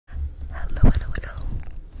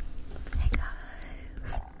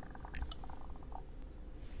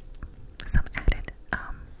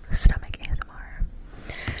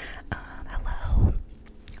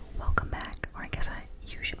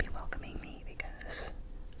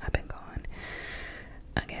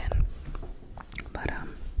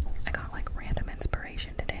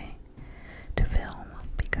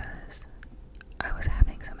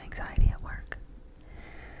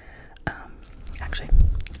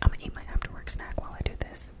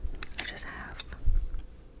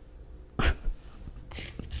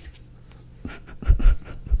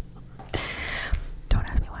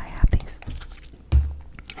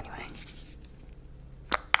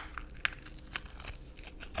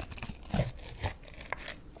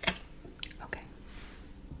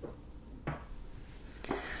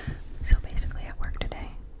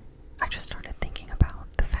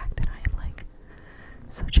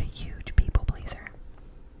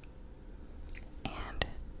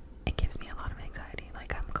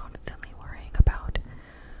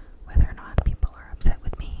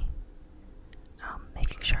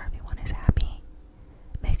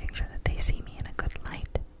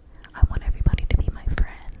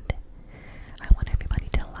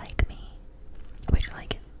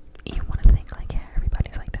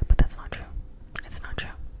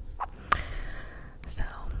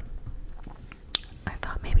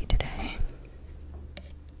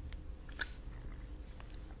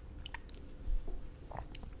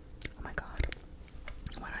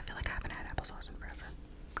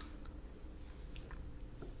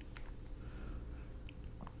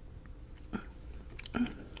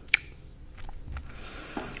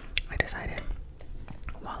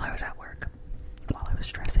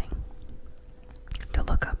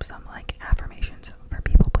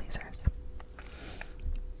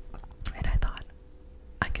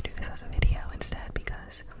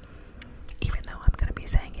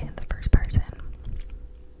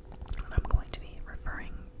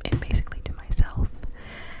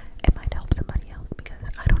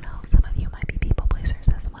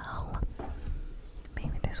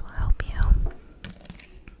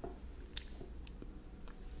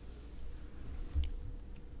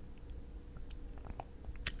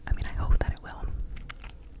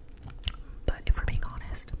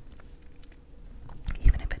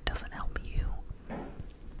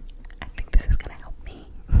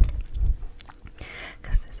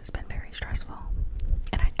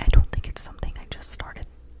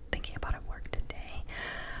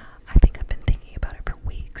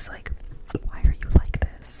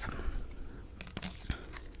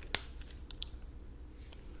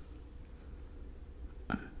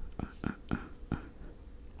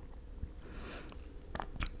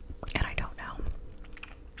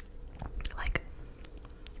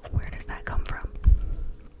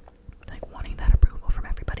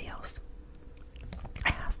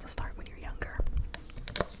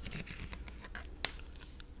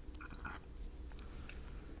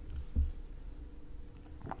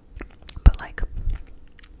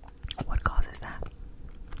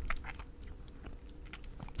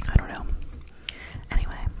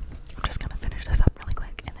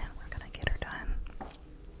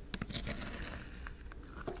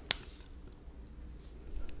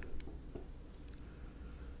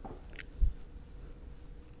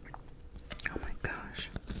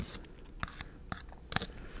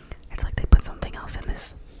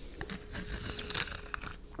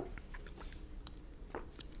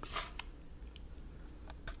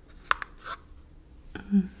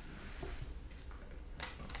Okay,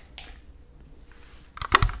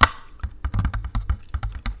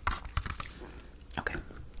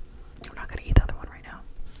 I'm not gonna eat the other one right now.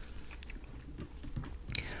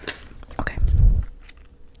 Okay,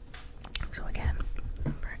 so again,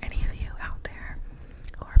 for any of you out there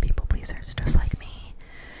who are people pleasers just like me,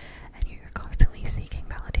 and you're constantly seeking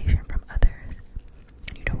validation from others,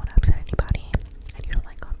 and you don't want to upset anybody, and you don't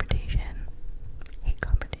like confrontation, hate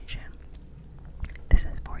confrontation, this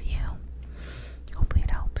is for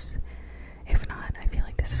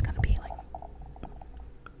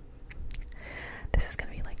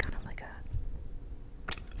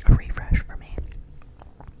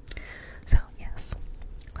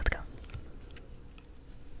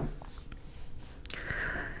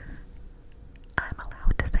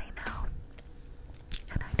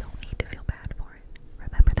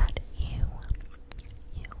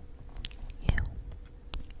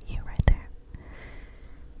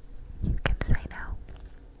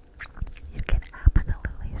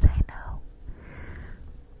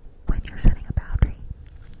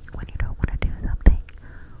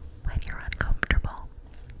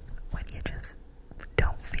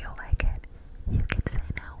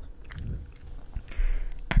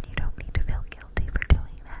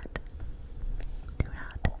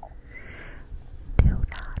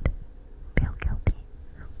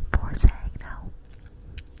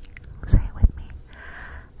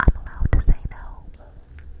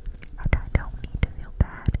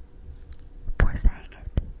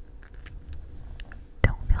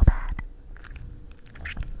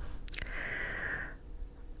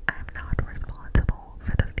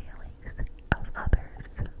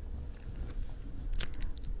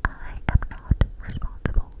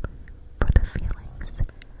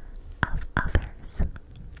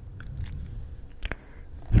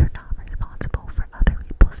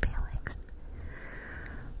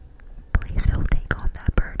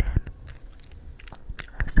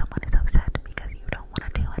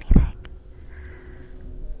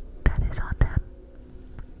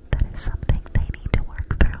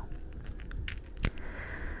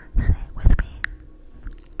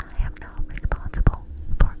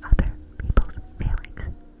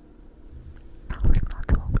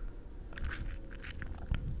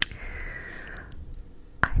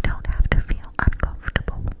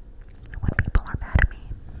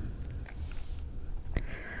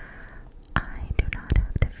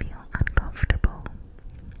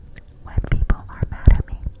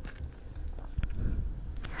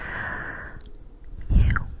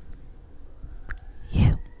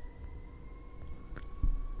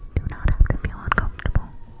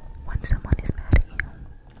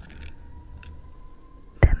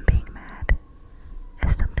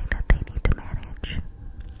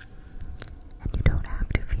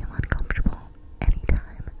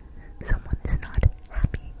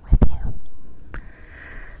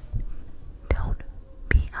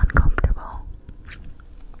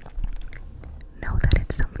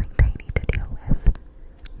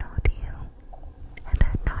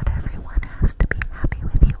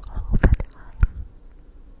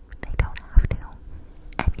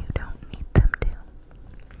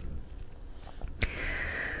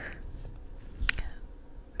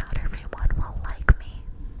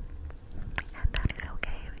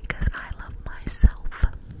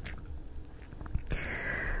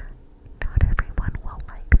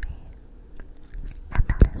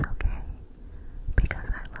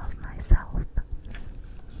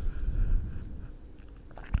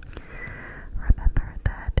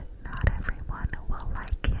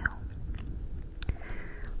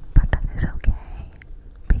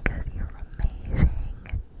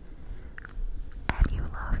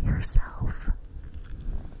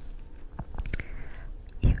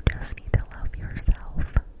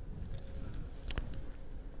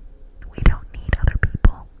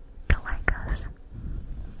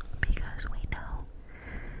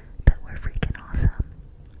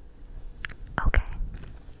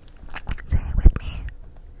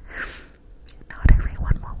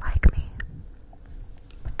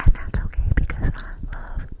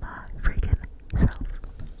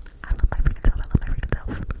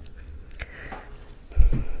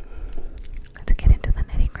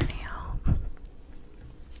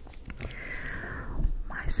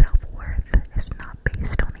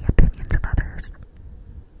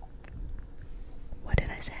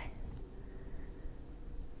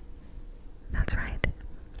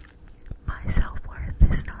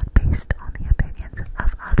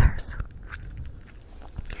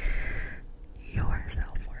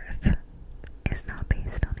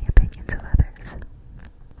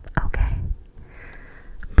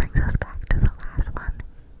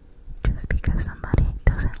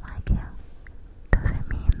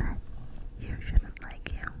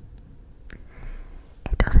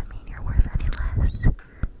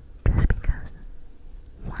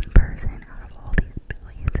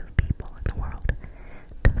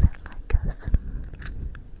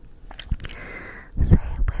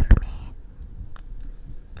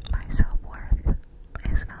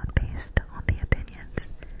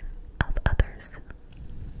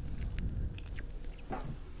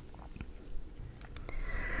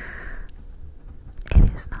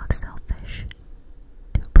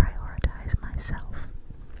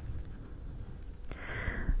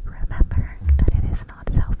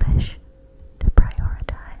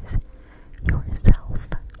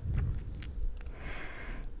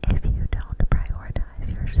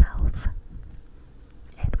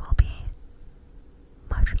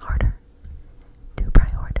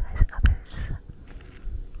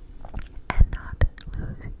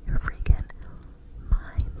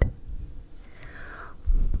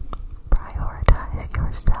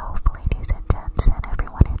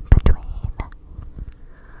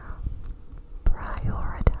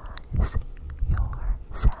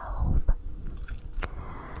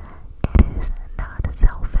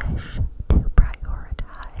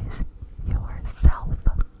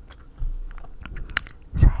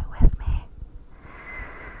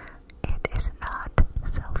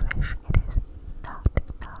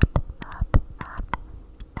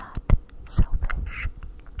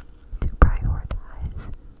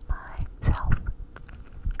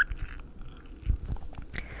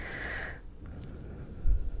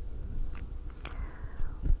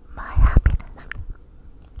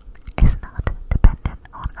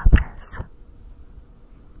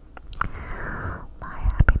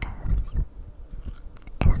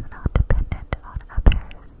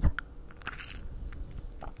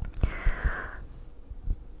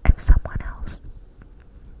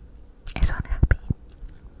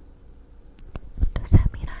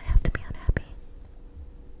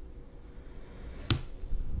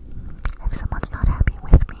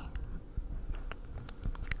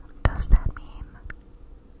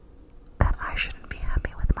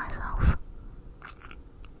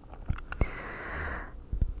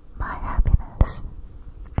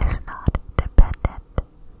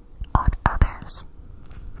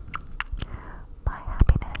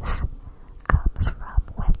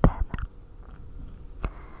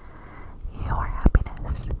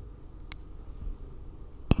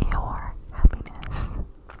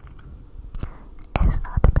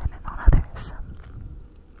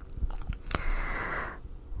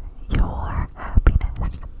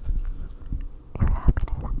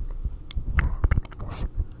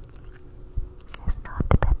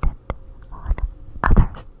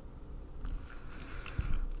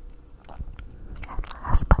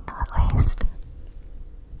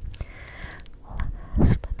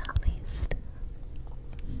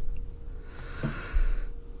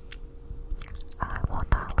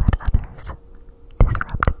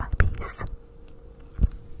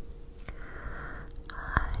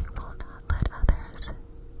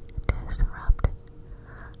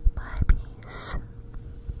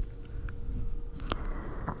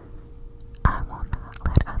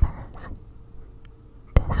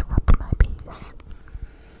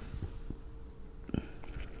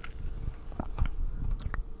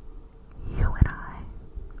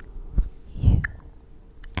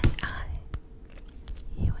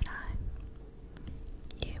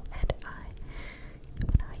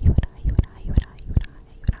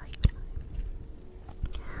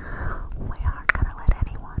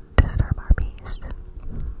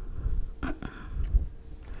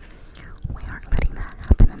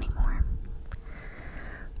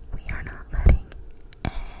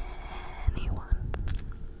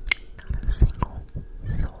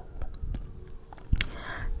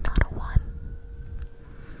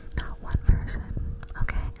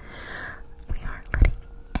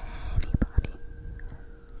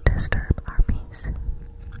disturb our peace.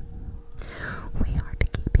 We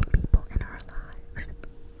aren't keeping people in our lives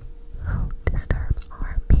who disturb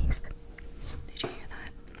our peace. Did you hear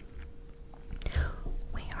that?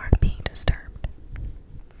 We aren't being disturbed.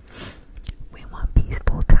 We want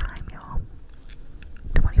peaceful time, y'all.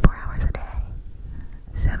 24 hours a day,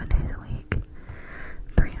 7 days a week,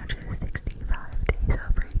 365 days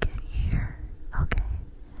a freaking year. Okay?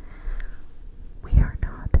 We are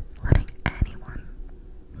not letting anyone,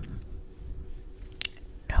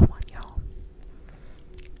 no one, y'all,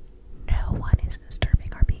 no one is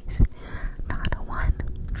disturbing our peace. Not a one.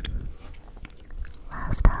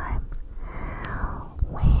 Last time,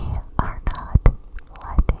 we are not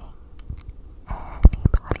letting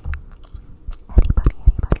anybody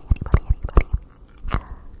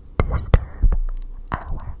disturb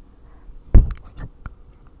our peace.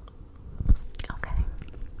 Okay?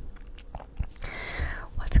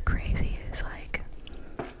 What's crazy is, like,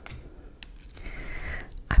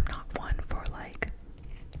 I'm not one for, like,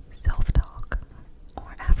 self-talk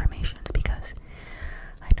or affirmations because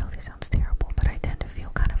I know this sounds terrible, but I tend to feel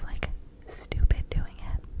kind of, like, stupid doing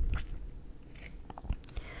it.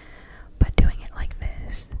 But doing it like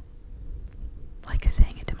this, like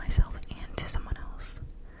saying it to myself and to someone else,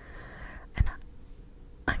 and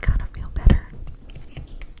I kind of feel better.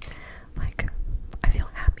 Like, I feel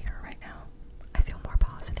happier right now. I feel more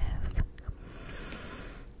positive,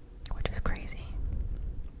 which is crazy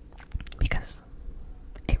because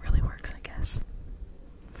it really works, I guess.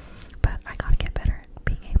 But I gotta get better at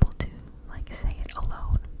being able to, like, say it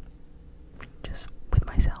alone, just with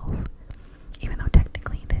myself, even though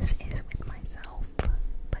technically this is with myself,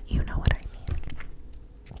 but you know what I mean.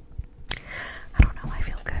 I don't know, I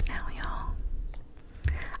feel good now, y'all.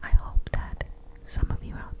 I hope that some of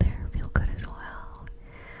you out there feel good as well.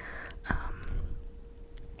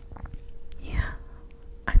 Yeah,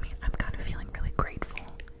 I mean, I'm kind of feeling really grateful